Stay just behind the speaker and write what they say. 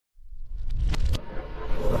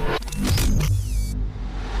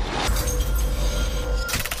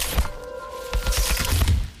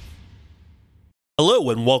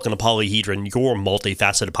Hello and welcome to Polyhedron, your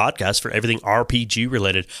multifaceted podcast for everything RPG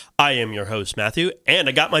related. I am your host, Matthew, and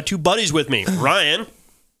I got my two buddies with me. Ryan.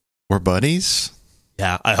 We're buddies?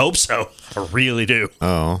 Yeah, I hope so. I really do.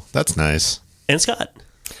 Oh, that's nice. And Scott.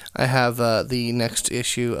 I have the next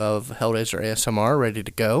issue of Hellraiser ASMR ready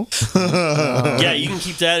to go. Yeah, you can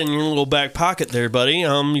keep that in your little back pocket there, buddy. You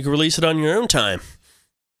can release it on your own time.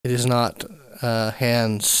 It is not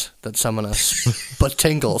hands that summon us, but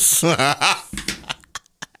tingles.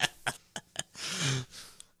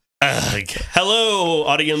 Hello,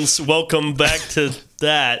 audience. Welcome back to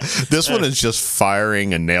that. This one is just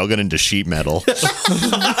firing a nail gun into sheet metal. How's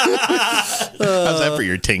that for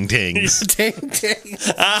your ting-tings? Ting.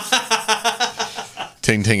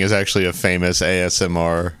 Ting-ting is actually a famous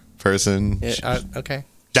ASMR person. She's Okay.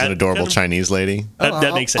 an adorable Chinese lady.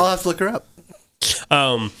 That makes sense. I'll have to look her up.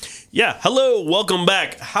 Yeah, hello, welcome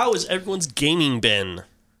back. How has everyone's gaming been?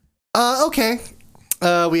 Okay.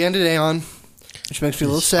 We ended Aeon, which makes me a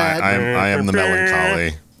little sad. I am the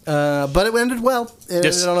melancholy. But it ended well. It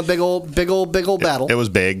ended on a big old battle. It was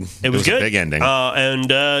big. It was good. A big ending. And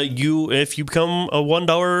if you become a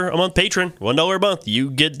 $1 a month patron, $1 a month, you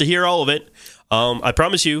get to hear all of it. I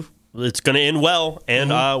promise you, it's going to end well. And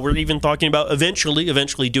we're even talking about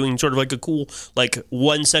eventually doing sort of like a cool, like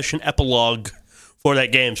one session epilogue for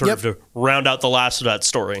that game, sort of to round out the last of that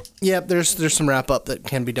story. Yep, there's some wrap up that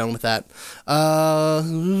can be done with that.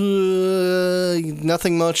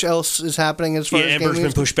 Nothing much else is happening as far as Amber's gaming.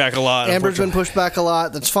 been pushed back a lot. Amber's been pushed back a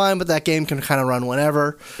lot. That's fine, but that game can kind of run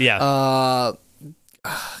whenever. Yeah.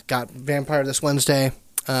 Got Vampire this Wednesday.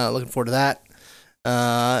 Looking forward to that.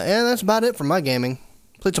 And that's about it for my gaming.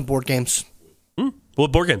 Played some board games.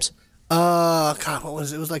 What board games? God, what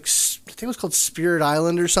was it? It was like, I think it was called Spirit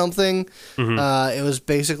Island or something. It was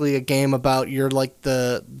basically a game about you're like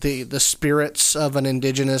the spirits of an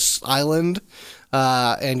indigenous island,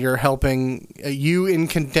 and you're helping you in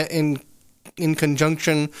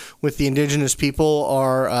conjunction with the indigenous people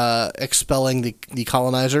are expelling the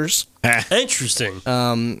colonizers. Interesting.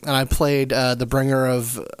 And I played the Bringer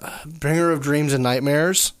of Dreams and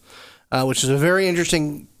Nightmares, which is a very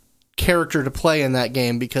interesting character to play in that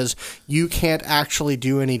game because you can't actually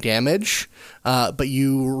do any damage, but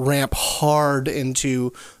you ramp hard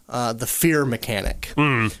into the fear mechanic,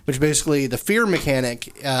 which basically the fear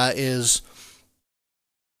mechanic is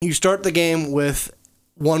you start the game with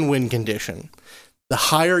one win condition. The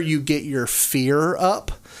higher you get your fear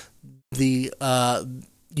up, the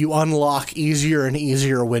you unlock easier and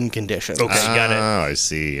easier win conditions. Okay, got it. Oh, I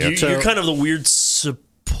see. Yep. You're kind of the weird support.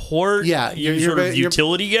 Yeah, you're sort of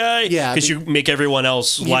utility guy. Yeah, because you make everyone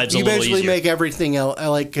else's lives a little easier. You basically make everything else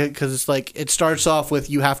because it's like it starts off with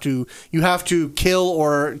you have to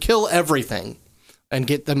kill everything and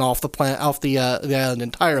get them off the island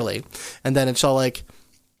entirely, and then it's all like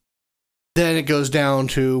then it goes down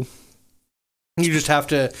to you just have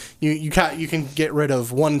to you can get rid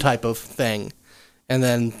of one type of thing. And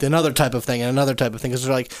then another type of thing, and another type of thing. Because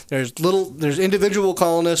there's individual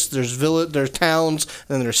colonists, there's there's towns,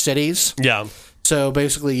 and then there's cities. Yeah. So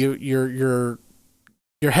basically, you're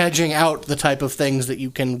hedging out the type of things that you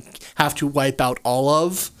can have to wipe out all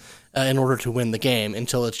of in order to win the game.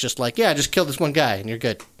 Until it's just like, yeah, just kill this one guy, and you're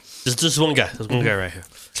good. Just this one guy. This one guy right here.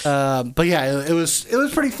 But yeah, it was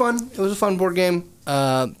pretty fun. It was a fun board game.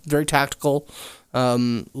 Very tactical. A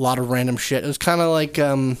lot of random shit. It was kind of like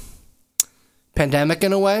Pandemic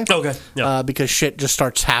in a way. Okay. Yeah. Because shit just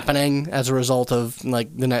starts happening as a result of like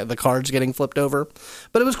the cards getting flipped over.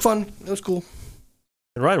 But it was fun. It was cool.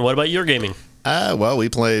 And Ryan, what about your gaming? Well, we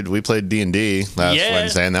played D&D last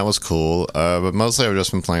Wednesday, and that was cool. But mostly I've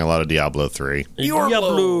just been playing a lot of Diablo 3.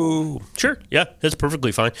 Diablo. Sure. Yeah, it's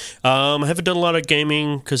perfectly fine. I haven't done a lot of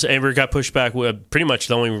gaming because Amber got pushed back. Pretty much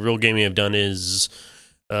the only real gaming I've done is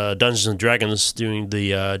Dungeons and Dragons, doing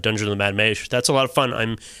the Dungeon of the Mad Mage. That's a lot of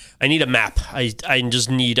fun. I need a map. I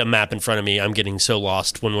just need a map in front of me. I'm getting so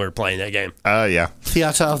lost when we're playing that game. Yeah.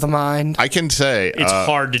 Theater of the Mind. I can say it's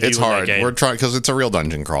hard to do. It's hard. In that game. We're trying because it's a real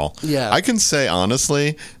dungeon crawl. Yeah. I can say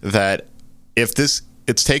honestly that it's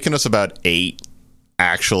taken us about 8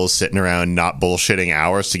 actual sitting around not bullshitting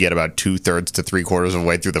hours to get about 2/3 to 3/4 of the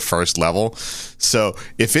way through the first level. So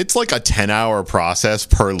if it's like a 10-hour process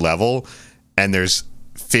per level, and there's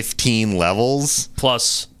 15 levels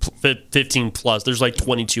plus 15 plus. There's like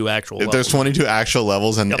 22 actual levels. There's 22 actual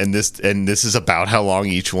levels, and this is about how long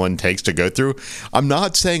each one takes to go through. I'm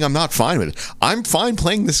not saying I'm not fine with it. I'm fine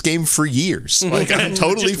playing this game for years. Like, I'm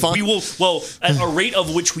totally fine. We will, well, at a rate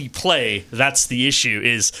of which we play, that's the issue,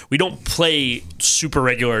 is we don't play super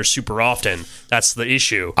regular, super often. That's the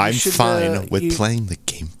issue. I'm fine with playing the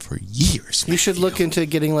game for years. You should look into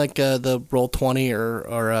getting like the Roll20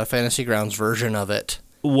 or Fantasy Grounds version of it.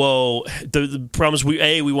 Well, the problem is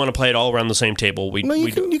we want to play it all around the same table.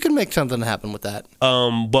 You can make something happen with that.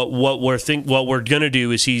 But what we're gonna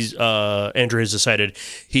do is Andrew has decided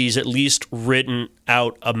he's at least written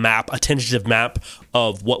out a tentative map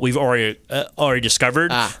of what we've already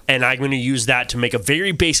discovered, and I'm going to use that to make a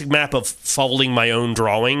very basic map of following my own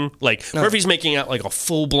drawing. Like Murphy's making out like a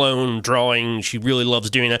full blown drawing. She really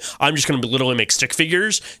loves doing that. I'm just going to literally make stick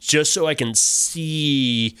figures just so I can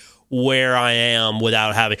see where I am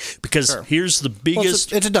without having, because here's the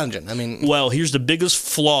biggest. Well, it's a dungeon. I mean, here's the biggest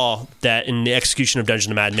flaw that in the execution of Dungeons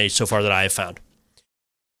and Mad made so far that I have found.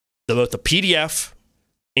 Both the PDF,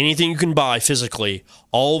 anything you can buy physically,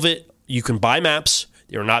 all of it, you can buy maps.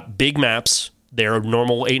 They're not big maps. They're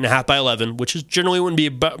normal 8.5 by 11, which is generally wouldn't be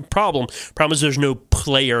a problem. Problem is there's no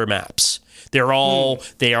player maps. They are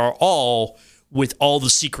all with all the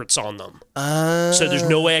secrets on them. So there's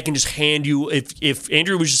no way I can just hand you, if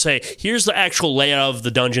Andrew was to say, here's the actual layout of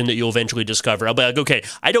the dungeon that you'll eventually discover, I'll be like, okay,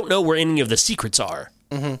 I don't know where any of the secrets are.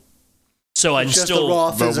 Mm-hmm. So I'm still,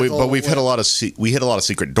 but we've hit a lot of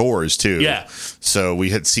secret doors too. Yeah. So we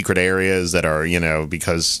hit secret areas that are,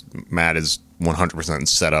 because Matt is 100%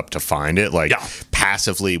 set up to find it. Like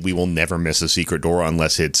passively, we will never miss a secret door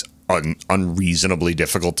unless it's unreasonably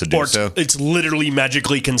difficult to do or so. It's literally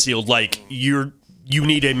magically concealed. Like you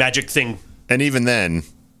need a magic thing. And even then,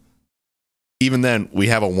 we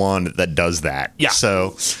have a wand that does that. Yeah.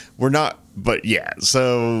 So we're not, but yeah.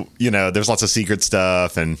 So, there's lots of secret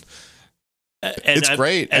stuff and it's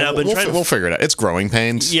great. And we'll figure it out. It's growing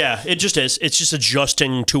pains. Yeah, it just is. It's just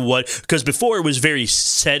adjusting to because before it was very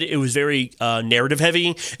set, it was very narrative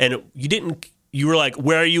heavy, and you were like,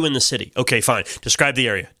 where are you in the city? Okay, fine. Describe the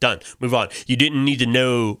area. Done. Move on. You didn't need to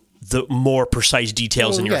know the more precise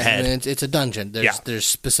details in your head. I mean, it's a dungeon. There's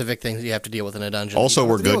specific things you have to deal with in a dungeon. Also,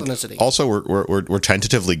 we're good. Also, we're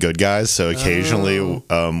tentatively good guys, so occasionally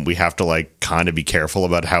we have to kind of be careful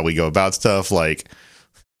about how we go about stuff. Like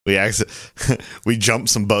we jumped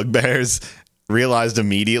some bugbears, realized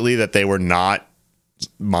immediately that they were not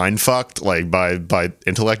mind fucked by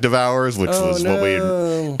intellect devourers, which was what we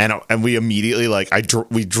and we immediately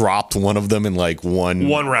we dropped one of them in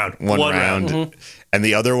one round, mm-hmm. And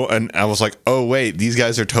the other one, I was like, oh wait, these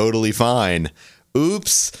guys are totally fine.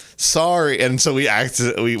 Oops, sorry. And so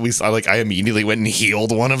I immediately went and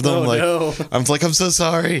healed one of them. I'm like, I'm so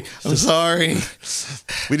sorry. I'm sorry.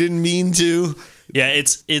 We didn't mean to. Yeah,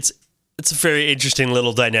 it's a very interesting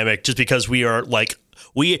little dynamic. Just because we are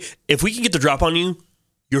if we can get the drop on you,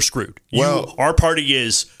 you're screwed. Our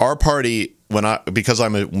party. Because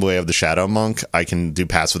I'm a Way of the Shadow Monk, I can do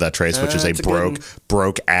Pass Without Trace, which is a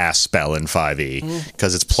broke ass spell in 5e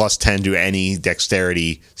because it's +10 to any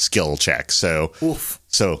dexterity skill check. So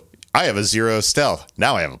I have a 0 stealth.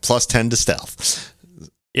 Now I have a +10 to stealth.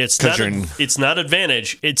 It's not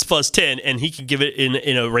advantage. It's +10, and he can give it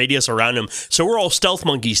in a radius around him. So we're all stealth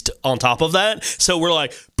monkeys on top of that. So we're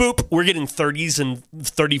like, boop, we're getting 30s and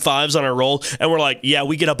 35s on our roll, and we're like, yeah,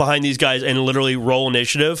 we get up behind these guys and literally roll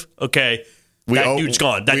initiative. Okay, dude's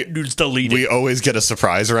gone. Dude's the lead. We always get a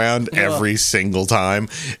surprise round every single time.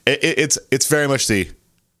 It's very much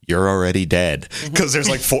you're already dead because there's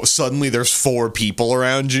suddenly there's 4 people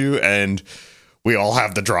around you and we all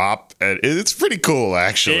have the drop, and it's pretty cool,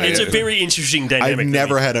 actually. It's a very interesting dynamic. I've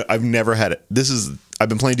never had it. I've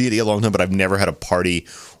been playing D&D a long time, but I've never had a party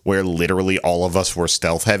where literally all of us were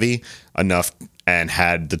stealth heavy enough and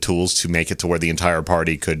had the tools to make it to where the entire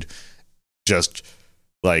party could just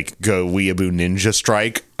go weeaboo ninja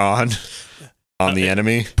strike on the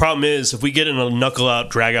enemy. Problem is, if we get in a knuckle out,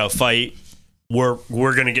 drag out fight,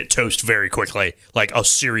 we're gonna get toast very quickly, like a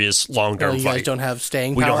serious long term fight. You guys don't have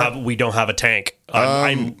staying power? We don't have a tank.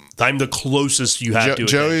 I'm the closest you have to.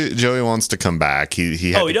 Joey wants to come back.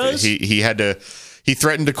 He does. He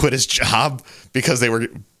threatened to quit his job because they were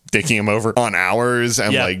dicking him over on hours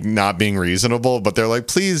and not being reasonable. But they're like,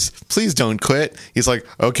 please don't quit. He's like,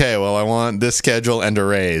 okay, well, I want this schedule and a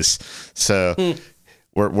raise. So.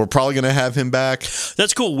 We're probably going to have him back.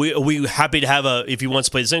 That's cool. We happy to have if he wants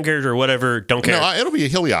to play the same character or whatever. Don't care. No,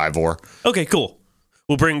 he'll be Ivor. Okay, cool.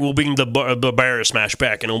 We'll bring the Bear Smash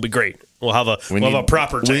back, and it'll be great. We'll have a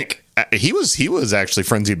proper tank. He was actually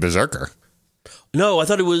Frenzied Berserker. No, I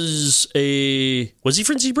thought it was Was he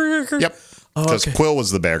Frenzy Berserker? Yep. Because Quill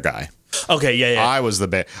was the bear guy. Okay, yeah. I was the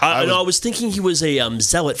bear. I was thinking he was a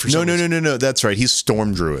zealot for some reason. No. That's right. He's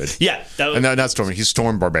Storm Druid. Yeah. No, not Storm. He's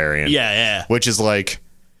Storm Barbarian. Yeah. Which is like,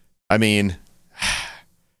 I mean,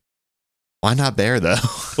 why not bear though?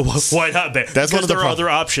 Why not bear? That's one of the there are other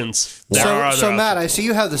options. So Matt, I see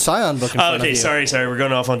you have the Scion book in front of you. Sorry, we're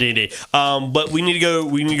going off on D&D. But we need to go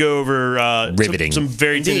over riveting some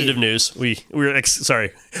very tentative news.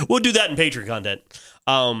 Sorry, we'll do that in Patreon content.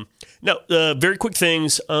 Very quick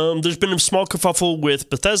things. There's been a small kerfuffle with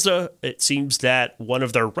Bethesda. It seems that one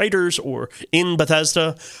of their writers in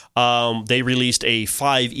Bethesda, they released a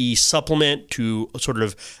 5e supplement to sort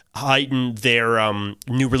of heighten their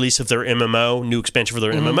new release of their MMO, new expansion for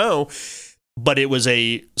their MMO. But it was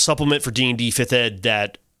a supplement for D&D 5th Ed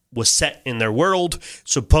that was set in their world.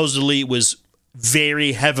 Supposedly it was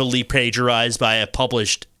very heavily plagiarized by a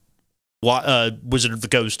published Wizard of the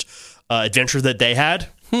Coast adventure that they had.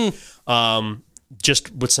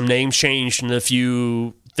 Just with some names changed and a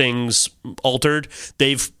few things altered.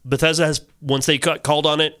 Bethesda has, once they got called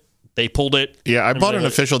on it, they pulled it. Yeah, I bought an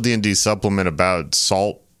official D&D supplement about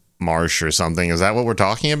Salt Marsh or something. Is that what we're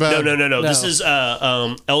talking about? No. This is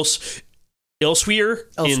Elsewhere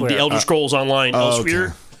in the Elder Scrolls Online. Elsewhere,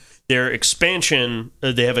 okay. Their expansion.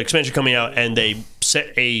 They have an expansion coming out, and they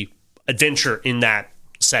set a adventure in that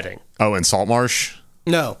setting. Oh, in Saltmarsh?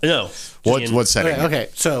 No. What setting? Okay.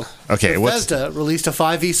 So Bethesda released a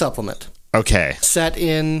 5e supplement. Okay. Set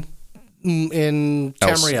in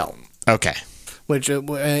Tamriel. Okay. Which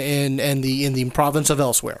in the province of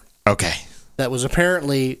Elsewhere. Okay. That was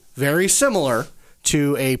apparently very similar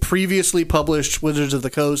to a previously published Wizards of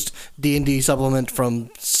the Coast D&D supplement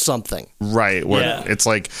from something. Right. It's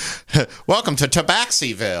like, welcome to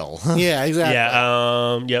Tabaxiville. Yeah, exactly.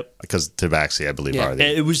 Yeah. Yep. Because Tabaxi, I believe, are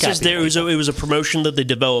the... It was just there. It was a promotion that they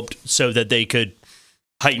developed so that they could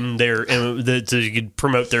heighten to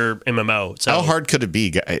promote their MMO. So, how hard could it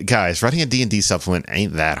be, guys? Writing a D&D supplement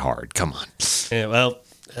ain't that hard. Come on. Yeah. Well.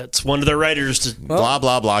 That's one of their writers. Blah,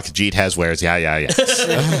 blah, blah. Khajiit has wares. Yeah.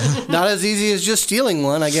 Not as easy as just stealing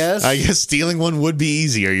one, I guess. I guess stealing one would be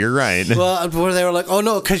easier. You're right. Well, where they were like, oh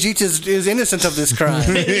no, Khajiit is innocent of this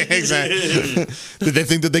crime. Exactly. Did they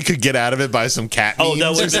think that they could get out of it by some cat memes? Oh,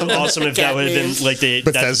 that would have been awesome if that would have been like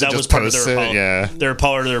that was part of their apology. Yeah. Their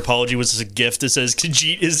part of their apology was a gift that says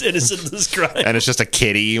Khajiit is innocent of this crime. And it's just a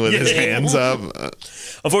kitty with his hands up.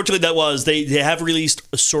 Unfortunately, they have released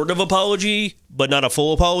a sort of apology, but not a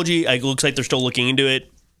full apology. It looks like they're still looking into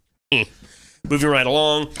it. Moving right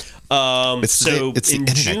along. It's the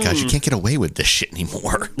internet, guys. You can't get away with this shit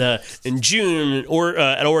anymore. In June,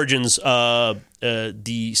 at Origins, the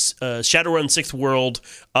Shadowrun 6th World,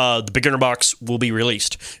 the beginner box will be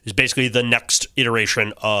released. It's basically the next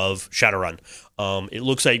iteration of Shadowrun. It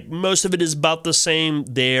looks like most of it is about the same.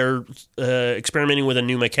 They're experimenting with a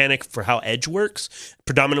new mechanic for how Edge works.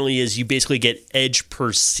 Predominantly is you basically get Edge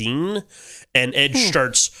per scene, and Edge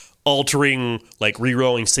starts altering, like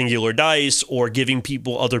re-rolling singular dice or giving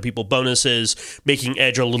other people bonuses, making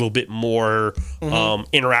Edge a little bit more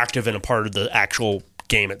interactive and a part of the actual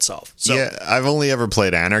game itself. So, yeah, I've only ever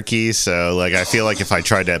played Anarchy, so like I feel like if I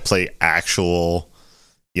tried to play actual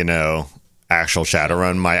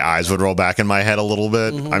Shadowrun, my eyes would roll back in my head a little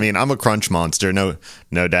bit. I mean, I'm a crunch monster, no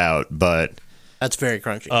doubt, but that's very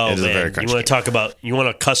crunchy. Oh, it is man. a very crunchy. You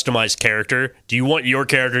want to customize character? Do you want your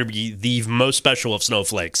character to be the most special of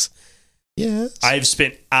snowflakes? Yes. I've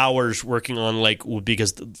spent hours working on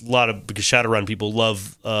because Shadowrun people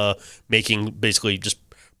love making basically just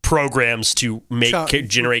programs to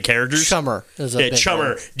generate characters. Chummer is a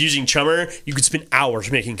Chummer. Using Chummer, you could spend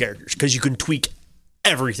hours making characters because you can tweak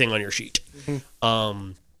everything on your sheet.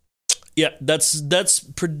 Yeah, that's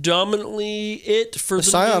predominantly it for the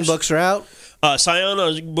Scion news. books are out.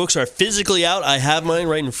 Scion books are physically out. I have mine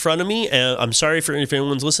right in front of me. I'm sorry if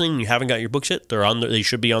anyone's listening and you haven't got your books yet. They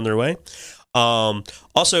should be on their way.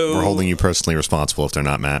 Also, we're holding you personally responsible if they're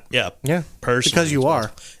not, Matt. Yeah, personally because you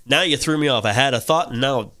are. Now you threw me off. I had a thought and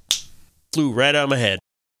now it flew right out of my head.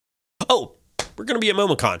 Oh, we're going to be at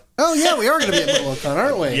MomoCon. Oh, yeah, we are going to be at MomoCon,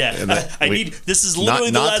 aren't we? Yeah. This is literally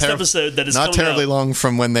the last episode that is coming out. Not terribly long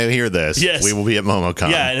from when they hear this. Yes. We will be at MomoCon.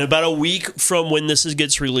 Yeah, in about a week from when this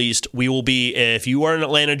gets released, we will be, if you are in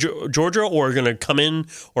Atlanta, Georgia, or going to come in,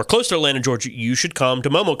 or close to Atlanta, Georgia, you should come to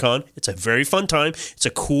MomoCon. It's a very fun time. It's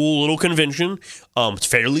a cool little convention. It's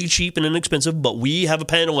fairly cheap and inexpensive, but we have a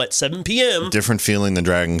panel at 7 p.m. Different feeling than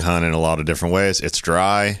Dragon Con in a lot of different ways. It's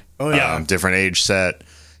dry. Oh, yeah. Different age set.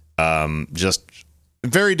 Just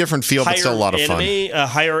very different feel, but still a lot of fun.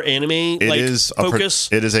 Higher anime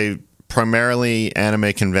focus. It is a primarily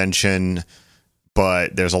anime convention,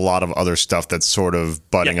 but there's a lot of other stuff that's sort of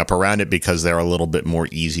butting up around it because they're a little bit more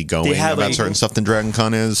easygoing about certain stuff than Dragon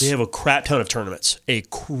Con is. They have a crap ton of tournaments.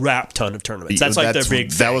 That's like their big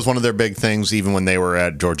thing. That was one of their big things even when they were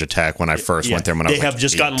at Georgia Tech when I first went there. They have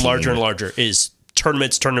just gotten larger and larger. Is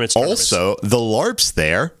tournaments. Also, the LARPs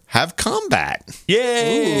there have combat.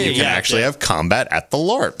 Yay! You can actually have combat at the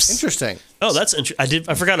LARPs. Interesting. Oh, that's interesting.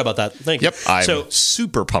 I forgot about that. Thank you. Yep, I'm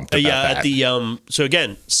super pumped about that. At the so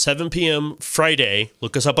again, 7 p.m. Friday.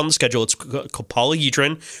 Look us up on the schedule. It's called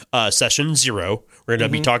Polyhedron Session 0. We're going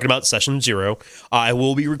to be talking about Session 0. I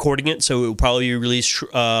will be recording it, so it will probably be released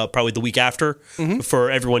probably the week after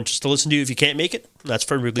for everyone just to listen to. If you can't make it, that's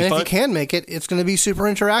perfectly fine. If you can make it, it's going to be super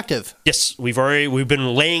interactive. Yes, we've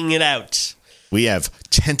been laying it out. We have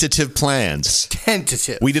tentative plans.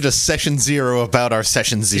 We did a Session 0 about our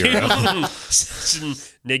Session 0. Session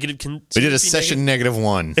negative. We did a Session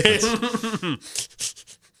 -1.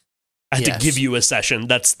 I had to give you a session.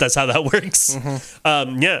 That's how that works.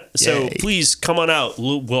 So please come on out.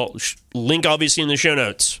 Well, link obviously in the show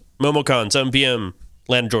notes. MomoCon, 7 p.m.,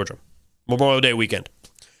 Atlanta, Georgia. Memorial Day weekend.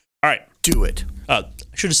 All right. Do it. I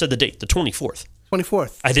should have said the date, the 24th.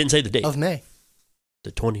 24th. I didn't say the date. Of May.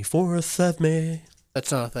 The 24th of May.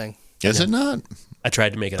 That's not a thing. Is it not? I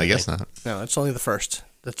tried to make it. I guess not. No, it's only the first.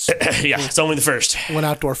 That's it's only the first. When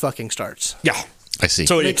outdoor fucking starts. Yeah. I see.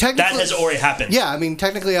 So that has already happened. Yeah, I mean,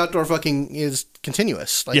 technically outdoor fucking is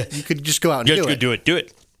continuous. Like, you could just go out and do it. Do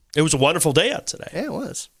it. It was a wonderful day out today. Yeah, it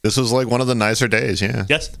was. This was like one of the nicer days, yeah.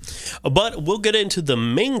 Yes. But we'll get into the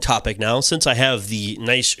main topic now, since I have the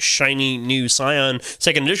nice, shiny new Scion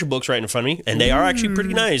 2nd edition books right in front of me, and they are actually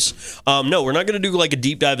pretty nice. No, we're not going to do like a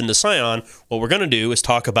deep dive into Scion. What we're going to do is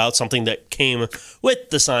talk about something that came with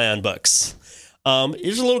the Scion books.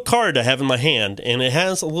 Here's a little card I have in my hand, and it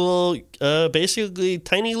has a little, basically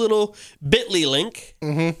tiny little bit.ly link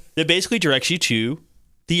that basically directs you to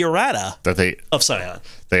the errata of Scion.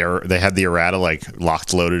 They had the errata like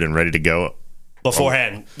locked, loaded, and ready to go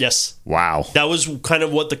beforehand. Yes. Wow. That was kind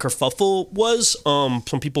of what the kerfuffle was.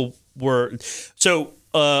 Some people were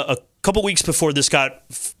a couple weeks before this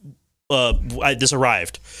this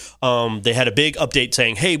arrived. They had a big update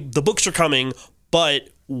saying, "Hey, the books are coming, but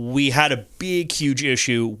we had a big, huge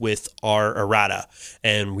issue with our errata,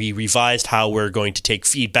 and we revised how we're going to take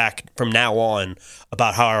feedback from now on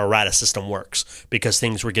about how our errata system works, because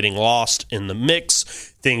things were getting lost in the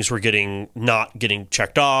mix, things were not getting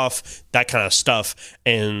checked off, that kind of stuff."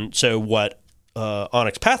 And so what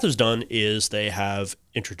Onyx Path has done is they have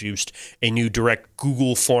introduced a new direct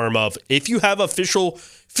Google form of, if you have official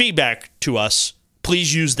feedback to us,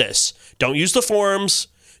 please use this. Don't use the forums.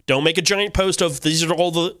 Don't make a giant post of these are all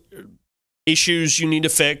the issues you need to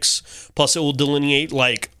fix. Plus, it will delineate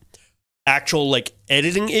like actual like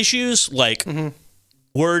editing issues, like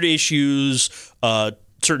word issues,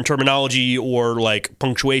 certain terminology or like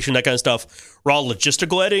punctuation, that kind of stuff. Raw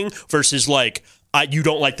logistical editing versus like you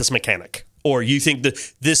don't like this mechanic, or you think that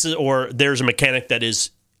this is, or there's a mechanic that is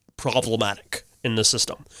problematic in the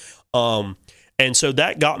system. And so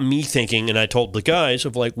that got me thinking, and I told the guys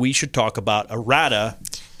of like, we should talk about errata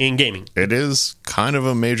in gaming. It is kind of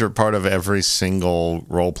a major part of every single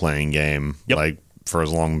role-playing game, like for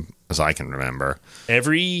as long as I can remember.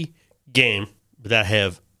 Every game that I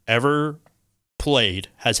have ever played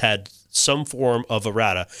has had some form of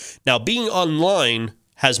errata. Now, being online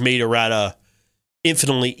has made errata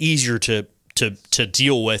infinitely easier to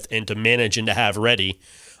deal with and to manage and to have ready.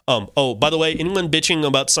 By the way, anyone bitching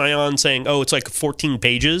about Scion saying, it's like 14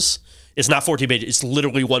 pages? It's not 14 pages. It's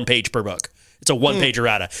literally 1 page per book. It's a 1-page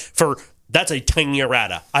errata. That's a tiny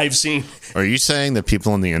errata. I've seen. Are you saying that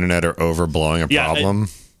people on the internet are overblowing a problem,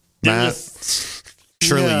 Matt?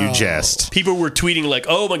 Surely you jest. People were tweeting like,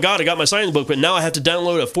 "Oh my god, I got my Scion book, but now I have to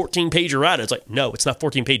download a 14-page errata." It's like, no, it's not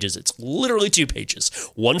 14 pages. It's literally 2 pages.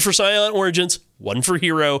 One for Scion Origins, one for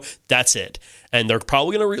Hero. That's it. And they're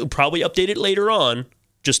probably going to update it later on,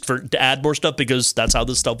 just to add more stuff, because that's how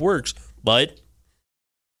this stuff works. But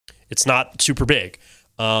it's not super big.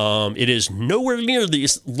 It is nowhere near the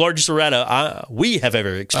largest errata we have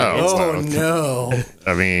ever experienced. Oh no!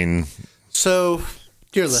 I mean, so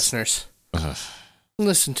dear listeners,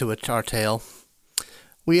 listen to our tale.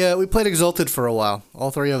 We played Exalted for a while,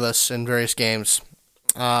 all three of us in various games,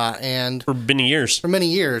 and for many years.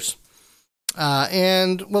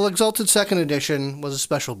 And Exalted 2nd Edition was a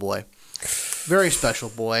special boy. Very special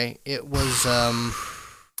boy. It was,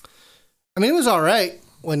 it was all right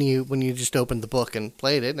when you just opened the book and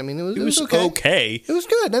played it. I mean, it was okay. It was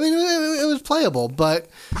good. I mean, it was playable, but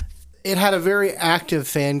it had a very active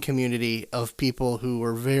fan community of people who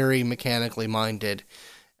were very mechanically minded.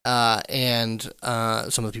 and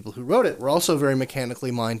some of the people who wrote it were also very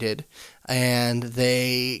mechanically minded, and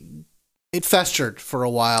it festered for a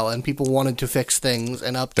while, and people wanted to fix things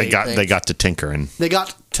and update things. They got to tinkering. They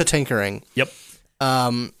got to tinkering. Yep.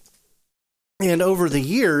 And over the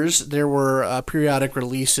years, there were periodic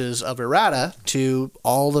releases of errata to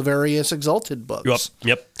all the various Exalted books.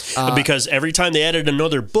 Yep. Because every time they added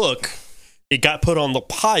another book, it got put on the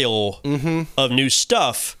pile of new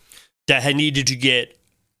stuff that had needed to get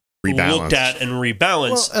looked at and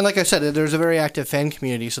rebalanced. Well, and like I said, there's a very active fan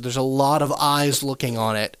community, so there's a lot of eyes looking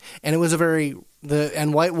on it. And it was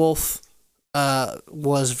and White Wolf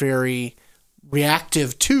was very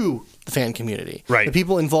reactive to the fan community. Right. The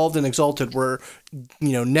people involved in Exalted were,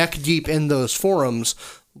 neck deep in those forums,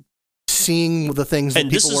 seeing the things that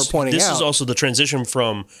people were pointing out. This is also the transition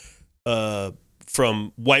from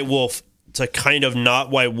White Wolf to kind of not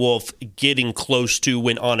White Wolf getting close to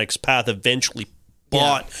when Onyx Path eventually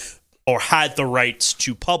bought or had the rights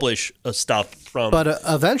to publish stuff from. But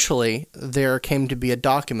eventually, there came to be a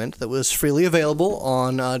document that was freely available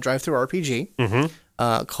on DriveThruRPG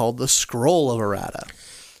called the Scroll of Errata.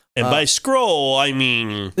 And by scroll, I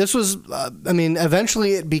mean... This was,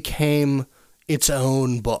 eventually it became its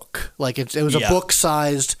own book. Like, it was a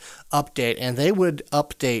book-sized update, and they would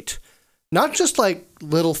update not just, like,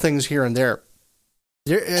 little things here and there.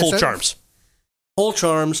 Whole charms. Whole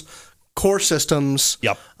charms, core systems.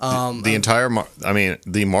 Yep. The entire...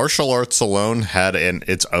 the martial arts alone had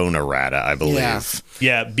its own errata, I believe.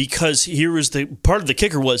 Yeah, because here was the part of the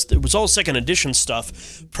kicker was it was all second edition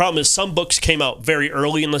stuff. Problem is some books came out very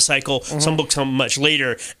early in the cycle, some books come much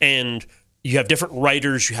later, and you have different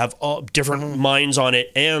writers, you have all different minds on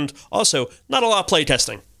it, and also not a lot of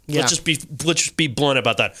playtesting. Yeah. Let's just be blunt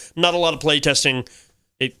about that. Not a lot of playtesting.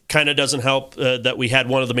 It kind of doesn't help that we had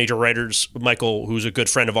one of the major writers, Michael, who's a good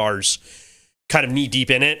friend of ours, kind of knee deep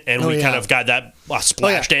in it, and we kind of got that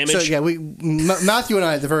splash damage. So Matthew and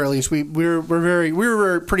I, at the very least, we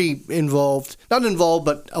were pretty involved, not involved,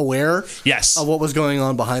 but aware, of what was going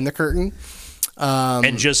on behind the curtain,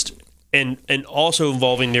 and also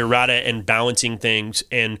involving the errata and balancing things,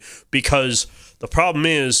 and because the problem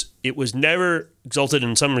is it was never Exalted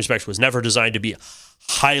in some respects was never designed to be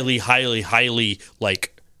highly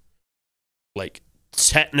like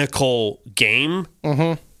technical game,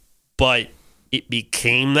 but it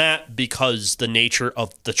became that because the nature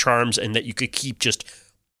of the charms and that you could keep just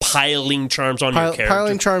piling charms on your character.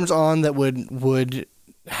 Piling charms on that would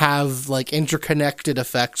have like interconnected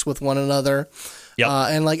effects with one another. Yep.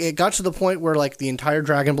 And like it got to the point where like the entire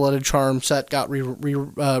Dragon Blooded charm set got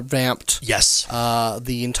revamped. Yes.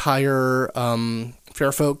 The entire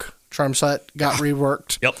Fairfolk charm set got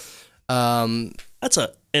reworked. Yep.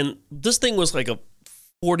 And this thing was like a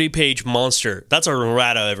 40-page monster. That's a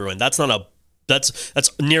errata, everyone. That's not a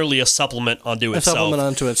That's nearly a supplement unto itself. A supplement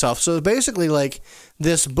unto itself. So basically, like,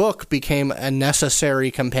 this book became a necessary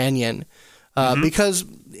companion because,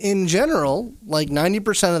 in general, like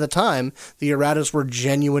 90% of the time, the erratas were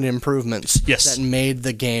genuine improvements that made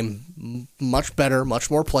the game much better, much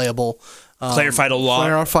more playable. Clarified a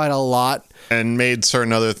lot. And made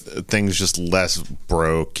certain other things just less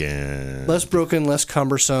broken. Less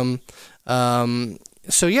cumbersome.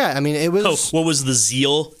 So yeah, I mean, it was. Oh, what was the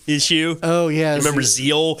Zeal issue? Oh yeah, remember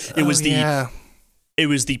Zeal? It was It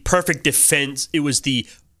was the perfect defense. It was the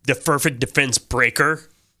perfect defense breaker.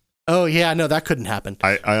 Oh yeah, no, that couldn't happen.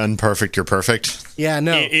 I unperfect, you're perfect. Yeah,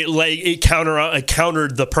 no. It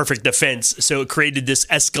countered the perfect defense, so it created this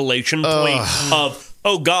escalation point of.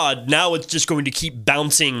 Oh God! Now it's just going to keep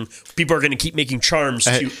bouncing. People are going to keep making charms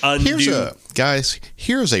to undo.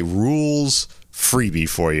 Here's a rules freebie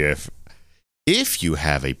for you. If you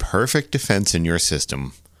have a perfect defense in your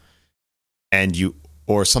system,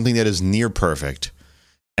 or something that is near perfect,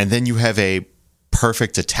 and then you have a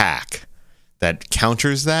perfect attack that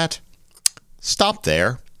counters that, stop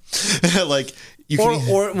there. What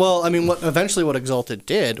Exalted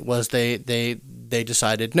did was they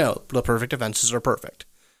decided no, the perfect defenses are perfect.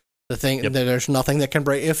 The thing that there's nothing that can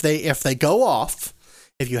break if they go off.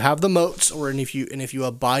 If you have the moats, if you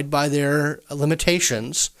abide by their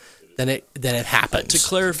limitations, then it happens. To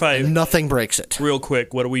clarify, nothing breaks it. Real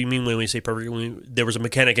quick, what do we mean when we say perfect? There was a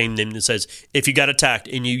mechanic game that says if you got attacked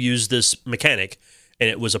and you used this mechanic and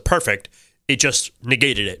it was a perfect, it just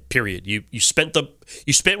negated it. Period. You spent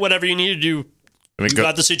whatever you needed to do. You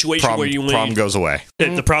got the situation where you win. The problem goes away.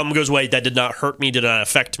 The problem goes away. That did not hurt me, did not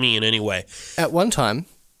affect me in any way. At one time,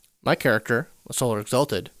 my character, Solar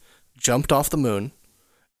Exalted, jumped off the moon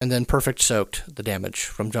and then perfect soaked the damage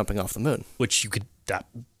from jumping off the moon. Which you could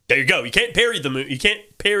There you go. You can't parry the moon. You can't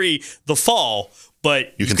parry the fall,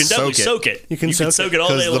 but you can definitely soak it. You can soak it all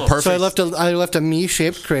day long. So I left a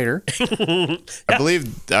me-shaped crater. I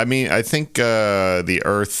think the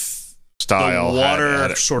Earth style the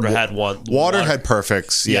water had one. Water had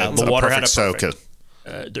perfects. Yeah, the water had a soak. perfect.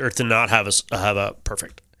 The Earth did not have a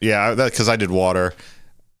perfect. Yeah, because I did water,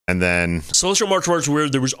 and then Celestial Martial Arts where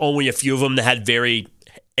there was only a few of them that had very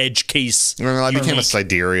edge case. I became a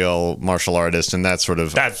sidereal martial artist, and that sort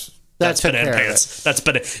of that's banana pants. That's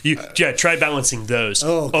banana. Try balancing those.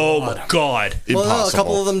 Oh my god! Well, no, a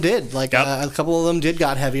couple of them did. A couple of them did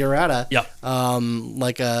got heavy errata. Yeah.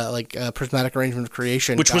 Like a prismatic arrangement of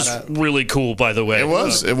creation, which was really cool, by the way. It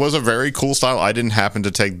was a very cool style. I didn't happen to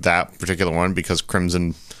take that particular one because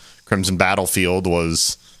Crimson Battlefield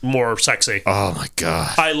was more sexy. Oh my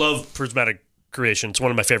god! I love prismatic creation. It's one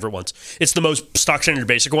of my favorite ones. It's the most stock standard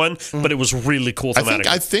basic one, but it was really cool thematic.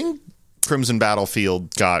 I think Crimson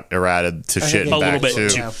Battlefield got errated to shit a little bit too.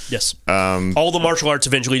 Yeah. Yes. All the martial arts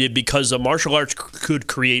eventually did because the martial arts could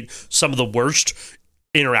create some of the worst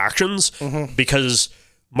interactions because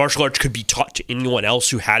martial arts could be taught to anyone else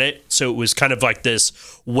who had it. So it was kind of like this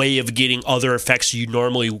way of getting other effects you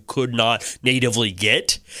normally could not natively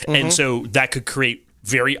get. And so that could create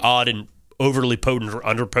very odd and overly potent or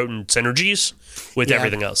underpotent synergies with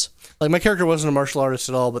everything else. Like my character wasn't a martial artist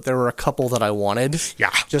at all, but there were a couple that I wanted. Yeah,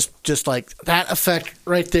 just like that effect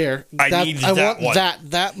right there. I want one.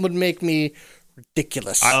 That would make me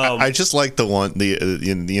ridiculous. I just like the one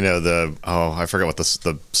I forgot what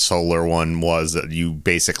the solar one was that you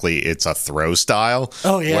basically it's a throw style.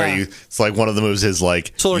 Oh yeah, where it's like one of the moves is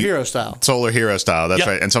like Solar Hero style. That's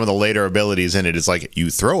right. And some of the later abilities in it is like you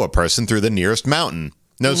throw a person through the nearest mountain.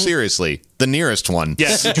 No, seriously, the nearest one.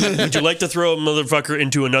 Yes. Would you like to throw a motherfucker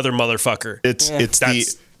into another motherfucker?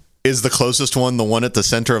 Is the closest one the one at the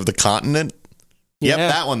center of the continent? Yep,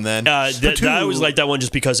 that one then. I always liked that one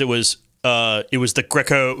just because it was it was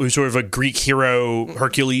sort of a Greek hero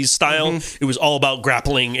Hercules style. It was all about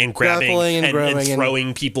grappling and grabbing and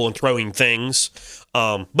throwing people and throwing things.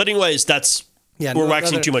 But anyways, we're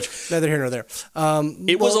waxing too much. Neither here nor there.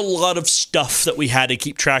 It was a lot of stuff that we had to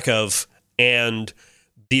keep track of, and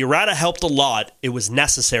the errata helped a lot. It was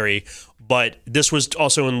necessary, but this was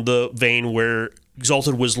also in the vein where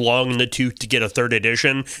Exalted was long in the tooth to get a third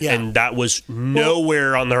edition, and that was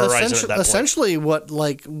nowhere on the horizon at that point. Essentially,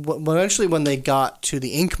 eventually when they got to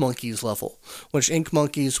the Ink Monkeys level, which Ink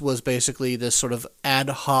Monkeys was basically this sort of ad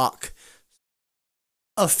hoc,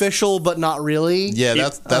 official but not really. Yeah,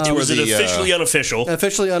 that's where was officially unofficial.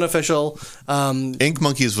 Officially unofficial. Ink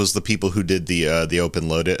Monkeys was the people who did the Open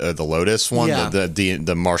Lotus, the Lotus one,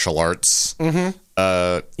 the martial arts. Book.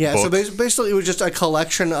 So basically it was just a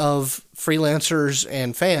collection of freelancers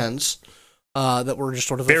and fans that were just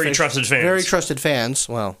sort of very trusted fans.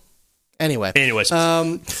 Well, anyways,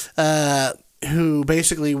 who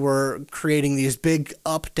basically were creating these big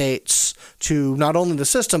updates to not only the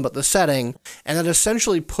system but the setting, and that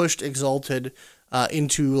essentially pushed Exalted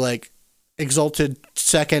into like Exalted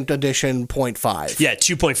 2nd Edition 0.5. Yeah,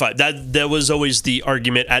 2.5. That was always the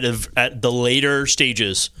argument at the later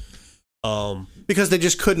stages. Because they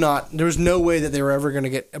just could not. There was no way that they were ever going to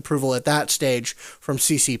get approval at that stage from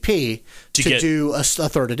CCP to do a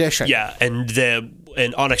third edition. Yeah, and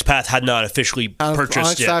Onyx Path had not officially purchased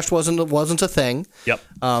Onyx yet. Path wasn't a thing. Yep.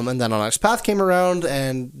 And then Onyx Path came around,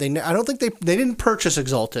 and I don't think they didn't purchase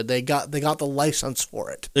Exalted. They got the license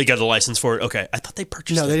for it. They got the license for it. Okay, I thought they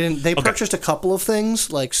purchased. No, they didn't. They purchased a couple of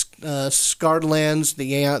things like Scarred Lands,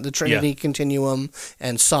 the Trinity Continuum,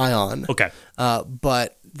 and Scion. Okay.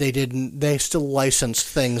 But they didn't. They still licensed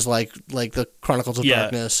things like the Chronicles of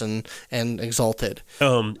Darkness and Exalted.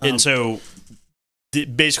 And so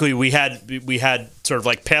basically we had sort of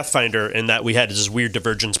like Pathfinder in that we had this weird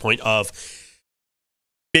divergence point of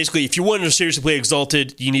basically if you wanted to seriously play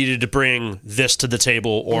Exalted, you needed to bring this to the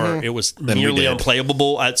table, or it was nearly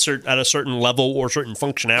unplayable at a certain level or certain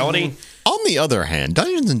functionality. On the other hand,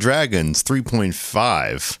 Dungeons and Dragons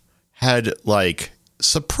 3.5 had like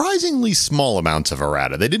surprisingly small amounts of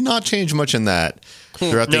errata. They did not change much in that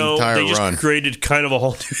throughout the entire run. They just created kind of a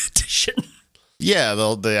whole new edition. Yeah,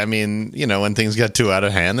 when things got too out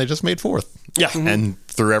of hand, they just made 4th. Yeah. And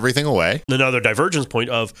threw everything away. Another divergence point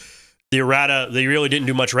of the errata, they really didn't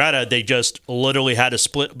do much errata. They just literally had a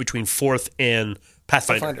split between 4th and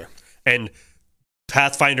Pathfinder. And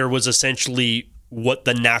Pathfinder was essentially what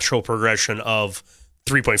the natural progression of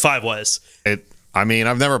 3.5 was. I've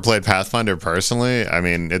never played Pathfinder personally.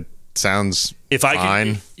 It sounds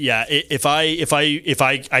fine. If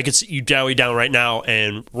I could see you dowie down right now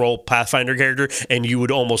and roll Pathfinder character, and you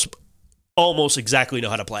would almost almost exactly know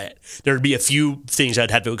how to play it. There'd be a few things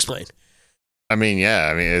I'd have to explain. I mean, yeah.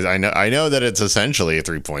 I mean, I know that it's essentially a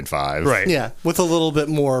 3.5. Right. Yeah, with a little bit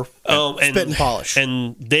more spit and polish.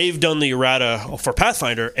 And they've done the errata for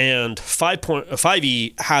Pathfinder, and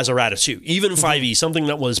 5E has errata too. Even 5E, something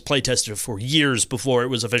that was play tested for years before it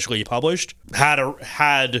was officially published,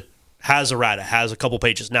 has errata, has a couple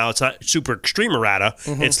pages. Now, it's not super extreme errata.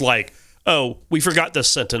 It's like, oh, we forgot this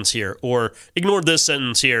sentence here, or ignored this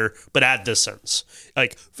sentence here, but add this sentence.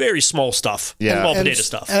 Like, very small stuff. Yeah. Small potato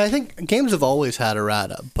stuff. And I think games have always had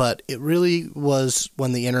errata, but it really was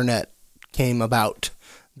when the internet came about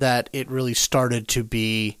that it really started to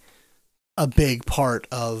be a big part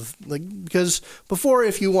of, like, because before,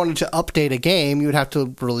 if you wanted to update a game, you would have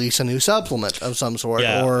to release a new supplement of some sort,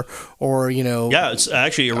 or you know. Yeah, it's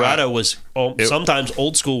actually errata was sometimes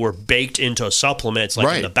old school were baked into supplements,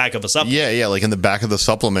 like in the back of a supplement. Yeah, like in the back of the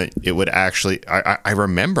supplement, it would actually. I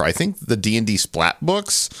remember. I think the D&D Splat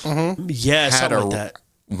books. Yeah, something like that.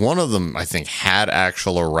 One of them, I think, had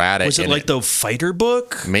actual errata. Was it like the fighter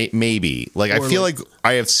book? Maybe. Like, I feel like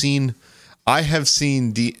I have seen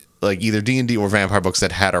like either D&D or vampire books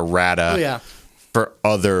that had errata for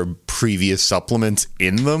other previous supplements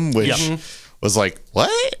in them, which was like,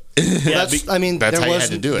 what? Yeah, that's how you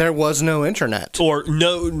had to do it. There was no internet. Or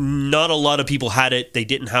not a lot of people had it. They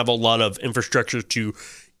didn't have a lot of infrastructure to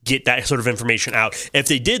get that sort of information out. If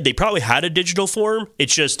they did, they probably had a digital form. It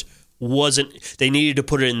just wasn't. They needed to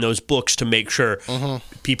put it in those books to make sure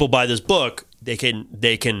people buy this book. They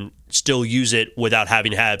can still use it without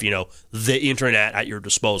having to have, the internet at your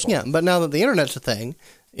disposal. Yeah, but now that the internet's a thing,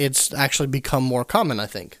 it's actually become more common, I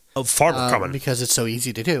think. Far more common. Because it's so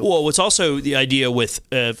easy to do. Well, it's also the idea with,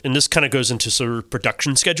 and this kind of goes into sort of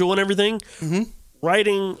production schedule and everything.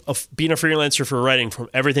 Writing, being a freelancer for writing, from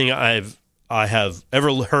everything I have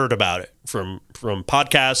ever heard about it, from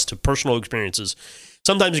podcasts to personal experiences,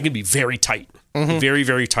 sometimes it can be very tight, very,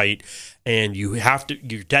 very tight. And you have to,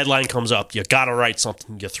 your deadline comes up, you got to write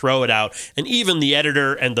something, you throw it out. And even the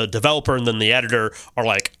editor and the developer and then the editor are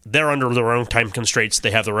like, they're under their own time constraints.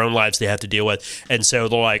 They have their own lives they have to deal with. And so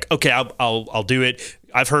they're like, okay, I'll do it.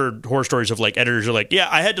 I've heard horror stories of like editors are like, yeah,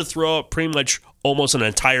 I had to throw out pretty much almost an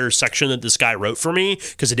entire section that this guy wrote for me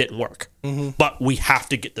because it didn't work. But we have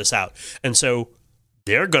to get this out. And so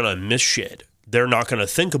they're going to miss shit. They're not going to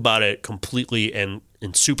think about it completely and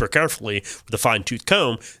super carefully with a fine-tooth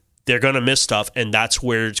comb. They're going to miss stuff, and that's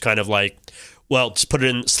where it's kind of like, well, just put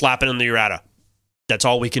it in, slap it in the errata. That's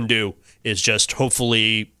all we can do is just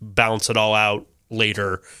hopefully balance it all out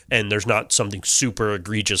later, and there's not something super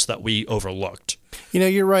egregious that we overlooked.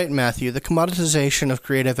 You're right, Matthew. The commoditization of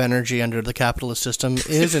creative energy under the capitalist system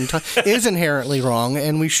is inherently wrong,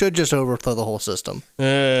 and we should just overthrow the whole system.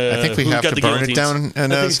 I think we have to burn it down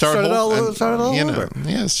and start it all over.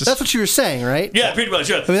 Yeah, it's just, that's what you were saying, right? Yeah, pretty much.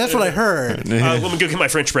 Yeah. I mean, that's what I heard. Let me go get my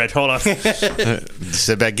French bread. Hold on.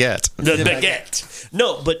 C'est baguette. The baguette.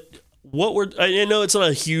 No, but I know it's not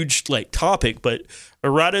a huge topic, but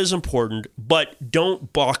errata is important, but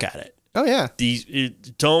don't balk at it. Oh yeah.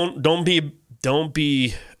 Don't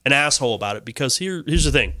be an asshole about it, because here's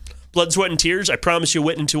the thing. Blood, Sweat, and Tears, I promise you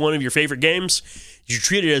went into one of your favorite games. You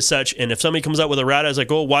treat it as such, and if somebody comes out with errata, it's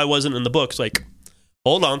like, oh, why wasn't it in the book? It's like,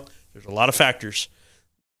 hold on. There's a lot of factors.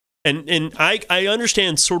 And I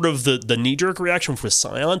understand sort of the knee-jerk reaction for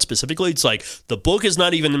Scion specifically. It's like, the book is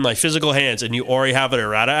not even in my physical hands, and you already have an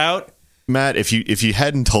errata out. Matt, if you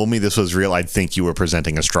hadn't told me this was real, I'd think you were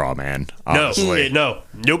presenting a straw man. Honestly.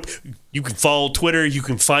 Nope. You can follow Twitter. You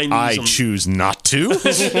can find. I choose not to.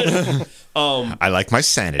 I like my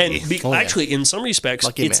sanity. And actually, in some respects,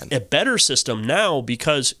 it's a better system now,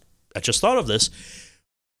 because I just thought of this.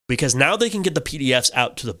 Because now they can get the PDFs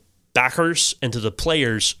out to the backers and to the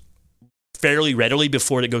players fairly readily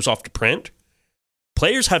before it goes off to print.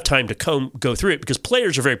 Players have time to go through it, because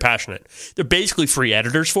players are very passionate. They're basically free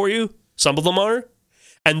editors for you. Some of them are.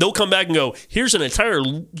 And they'll come back and go, here's an entire...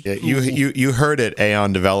 Yeah, you heard it,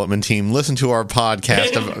 Aeon Development Team. Listen to our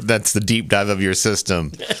podcast. That's the deep dive of your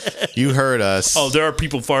system. You heard us. Oh, there are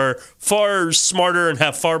people far smarter and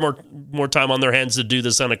have far more time on their hands to do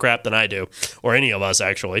this kind of crap than I do. Or any of us,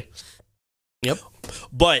 actually. Yep.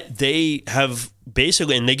 But they have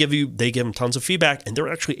basically, and they give them tons of feedback, and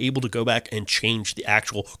they're actually able to go back and change the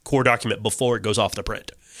actual core document before it goes off to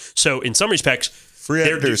print. So in some respects... Free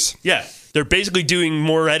editors. They're basically doing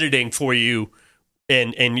more editing for you,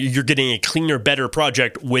 and you're getting a cleaner, better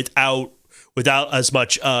project without as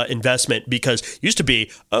much investment. Because it used to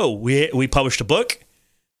be, we published a book,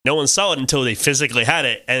 no one saw it until they physically had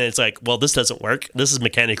it, and it's like, well, this doesn't work. This is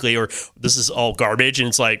mechanically, or this is all garbage, and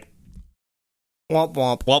it's like, Womp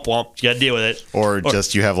womp. Womp womp. You got to deal with it. Or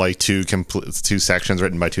just you have like two sections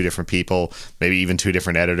written by two different people, maybe even two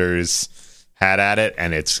different editors had at it,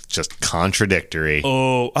 and it's just contradictory.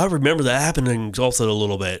 Oh, I remember that happened in Exalted a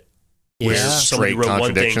little bit. Where Yeah. somebody Straight wrote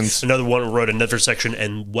one thing, contradictions. another one wrote another section,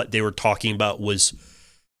 and what they were talking about was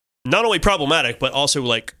not only problematic, but also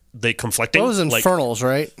like they conflicting. That was like, Infernals,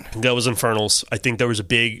 right? that was Infernals. I think there was a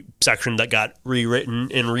big section that got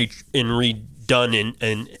rewritten and redone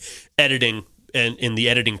in editing and in the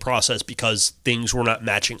editing process because things were not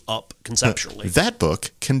matching up conceptually. That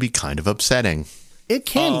book can be kind of upsetting. It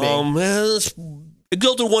can be.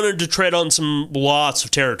 Exalted wanted to tread on some lots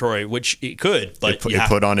of territory, which it could, but It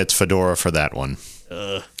put on its fedora for that one,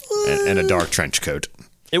 and a dark trench coat.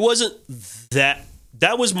 it wasn't that.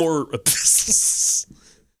 That was more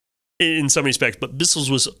in some respects, but Bissell's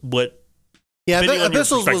was what. Yeah, depending on your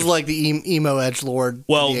Abyssals was perspective. like the emo edgelord.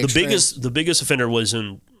 Well, to the extreme. biggest offender was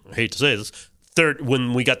in. I hate to say this. Third,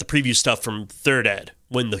 when we got the preview stuff from Third Ed,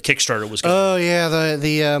 when the Kickstarter was going. Oh yeah,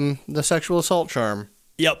 the sexual assault charm.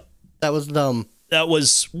 Yep, That was dumb. that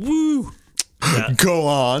was woo. Go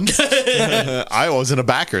on. I wasn't a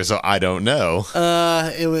backer, so I don't know.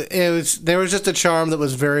 It was there was just a charm that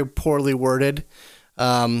was very poorly worded.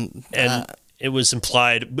 And it was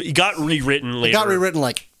implied, but it got rewritten later. It got rewritten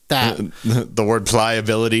like that. The word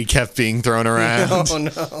pliability kept being thrown around.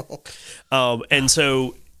 Oh no. And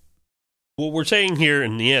so what we're saying here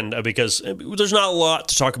in the end, because there's not a lot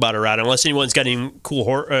to talk about errata unless anyone's got any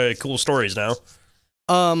cool stories now.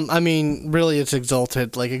 I mean, really, it's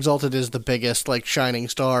Exalted. Like Exalted is the biggest like shining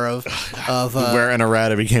star of Where an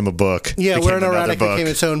errata became a book. yeah, became where an another erratic book. became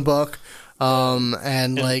its own book.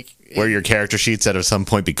 And like Where your character sheets at some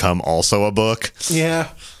point become also a book. yeah.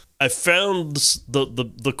 I found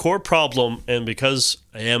the core problem, and because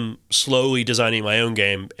I am slowly designing my own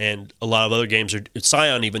game, and a lot of other games are,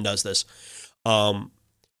 Scion even does this.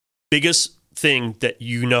 Biggest thing that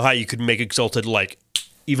you know how you could make Exalted like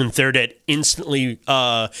even Third Ed instantly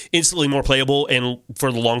more playable and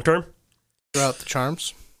for the long term. Throughout the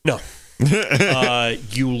charms. No,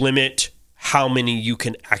 you limit how many you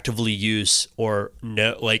can actively use or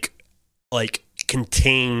no like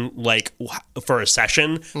contain like for a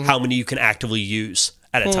session, how many you can actively use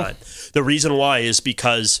at a time. The reason why is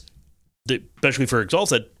because, especially for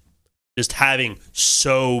Exalted, just having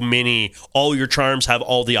so many, all your charms have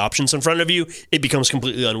all the options in front of you, it becomes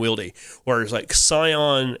completely unwieldy. Whereas like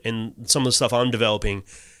Scion and some of the stuff I'm developing,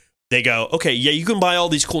 they go, okay, yeah, you can buy all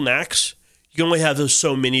these cool knacks. You can only have those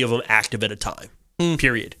so many of them active at a time,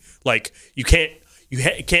 period. Like you can't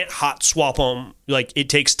hot swap them. Like it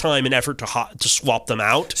takes time and effort to swap them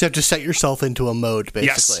out. So you have to set yourself into a mode,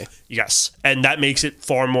 basically. Yes. And that makes it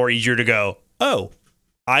far more easier to go, oh,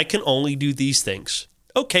 I can only do these things.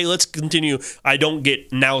 Okay, let's continue. I don't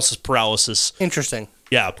get analysis paralysis. Interesting.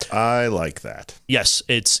 Yeah. I like that. Yes,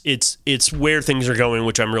 it's where things are going,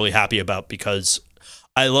 which I'm really happy about because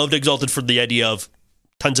I loved Exalted for the idea of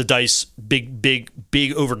tons of dice, big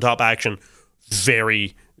over the top action,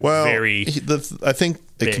 very I think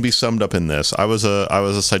it can be summed up in this. I was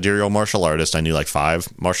a sidereal martial artist. I knew like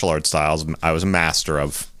 5 martial art styles. I was a master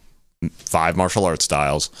of 5 martial art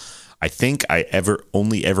styles. I think I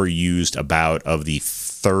only ever used about of the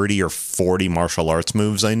 30 or 40 martial arts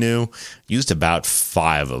moves I knew, used about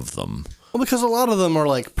 5 of them. Well, because a lot of them are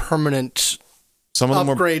like permanent Some of them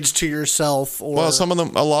were upgrades to yourself. Or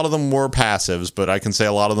a lot of them were passives, but I can say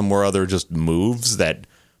a lot of them were other just moves that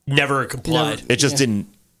never complied. it just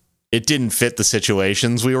didn't fit the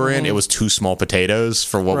situations we were in. It was too small potatoes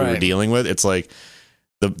for what we were Right. dealing with. It's like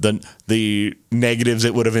the negatives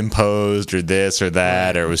it would have imposed or this or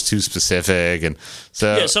that, or it was too specific. And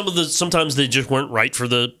so Yeah, sometimes they just weren't right for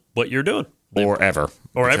what you're doing. or ever.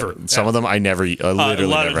 Some of them I never literally A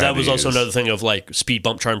lot never of that had was to also use. another thing of like speed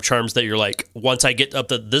bump charms that you're like, once I get up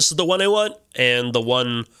to this is the one I want, and the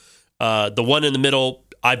one in the middle,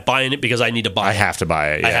 I'm buying it because I need to buy I it. have to buy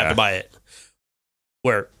it. I have to buy it.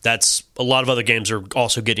 Where that's a lot of other games are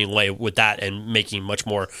also getting away with that and making much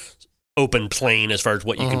more open plain as far as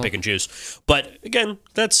what you can pick and choose. But again,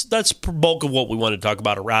 that's bulk of what we want to talk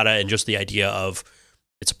about errata and just the idea of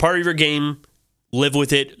it's a part of your game. Live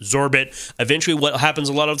with it, absorb it. Eventually, what happens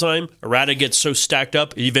a lot of the time, errata gets so stacked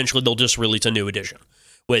up, eventually they'll just release a new edition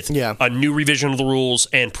with a new revision of the rules,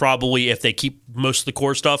 and probably if they keep most of the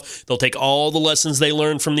core stuff, they'll take all the lessons they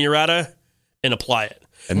learned from the errata and apply it.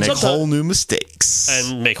 And make Sometimes- whole new mistakes.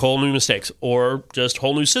 and make whole new mistakes or just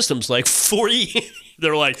whole new systems like 40.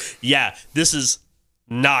 They're like, yeah, this is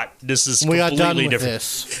we got completely done with different.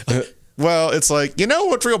 this. Well, it's like, you know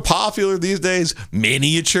what's real popular these days?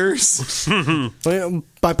 Miniatures.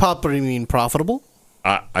 By popular, you mean profitable?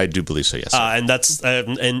 I do believe so. Yes. And that's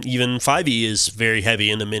and even 5e is very heavy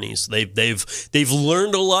in the minis. They've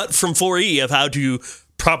learned a lot from 4e of how to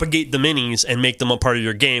propagate the minis and make them a part of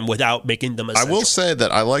your game without making them essential. I will say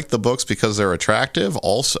that I like the books because they're attractive.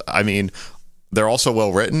 Also, I mean, they're also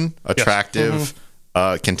well written, attractive,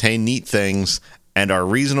 contain neat things, and are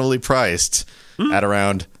reasonably priced at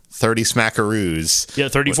around 30 smackaroos. Yeah,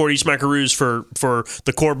 30, 40 smackaroos for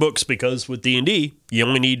the core books, because with D&D, you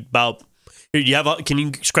only need about... Can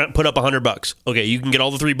you put up $100? Okay, you can get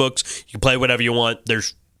all the 3 books. You can play whatever you want.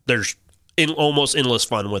 There's almost endless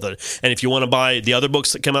fun with it. And if you want to buy the other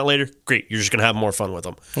books that come out later, great. You're just going to have more fun with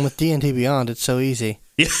them. And with D&D Beyond, it's so easy.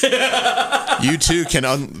 You too can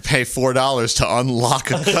pay $4 to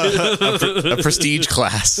unlock a prestige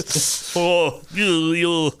class. Oh,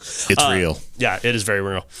 it's real. Yeah, it is very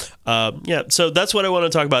real. So that's what I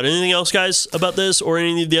want to talk about. Anything else, guys, about this or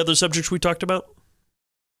any of the other subjects we talked about?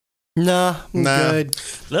 Nah, I'm good.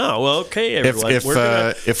 No, well, okay, everyone.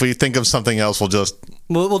 If we think of something else, we'll do an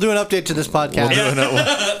update to this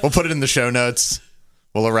podcast. We'll put it in the show notes.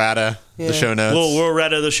 We'll errata the show notes. We'll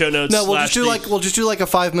errata the show notes. No, we'll just do like a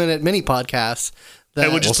 5-minute mini podcast. And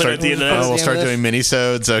we'll just put it at the end of this. We'll start doing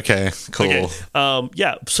mini-sodes. Okay, cool.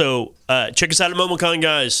 Okay. So check us out at MomoCon,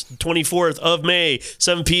 guys. 24th of May,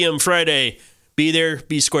 7 p.m. Friday. Be there,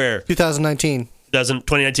 be square. 2019.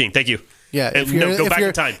 2019. Thank you. Yeah. Go back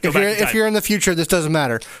in time. If you're in the future, this doesn't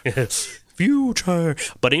matter. Future.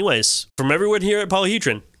 But anyways, from everyone here at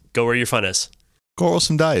Polyhedron, go where your fun is. Go roll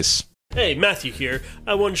some dice. Hey, Matthew here.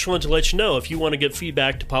 I just wanted to let you know, if you want to get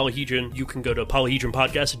feedback to Polyhedron, you can go to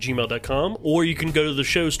polyhedronpodcast@gmail.com, or you can go to the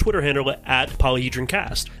show's Twitter handle at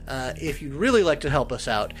polyhedroncast. If you'd really like to help us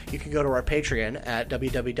out, you can go to our Patreon at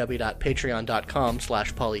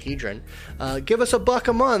www.patreon.com/polyhedron. Give us $1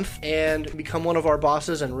 a month and become one of our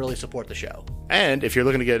bosses and really support the show. And if you're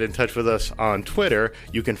looking to get in touch with us on Twitter,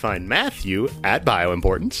 you can find Matthew at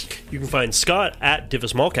BioImportance. You can find Scott at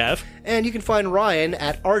DivasMallCav. And you can find Ryan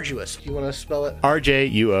at Arduous. You want to spell it?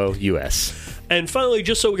 RJUOUS. And finally,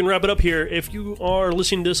 just so we can wrap it up here, if you are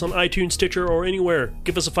listening to this on iTunes, Stitcher, or anywhere,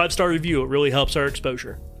 give us a 5-star review. It really helps our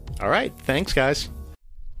exposure. All right. Thanks, guys.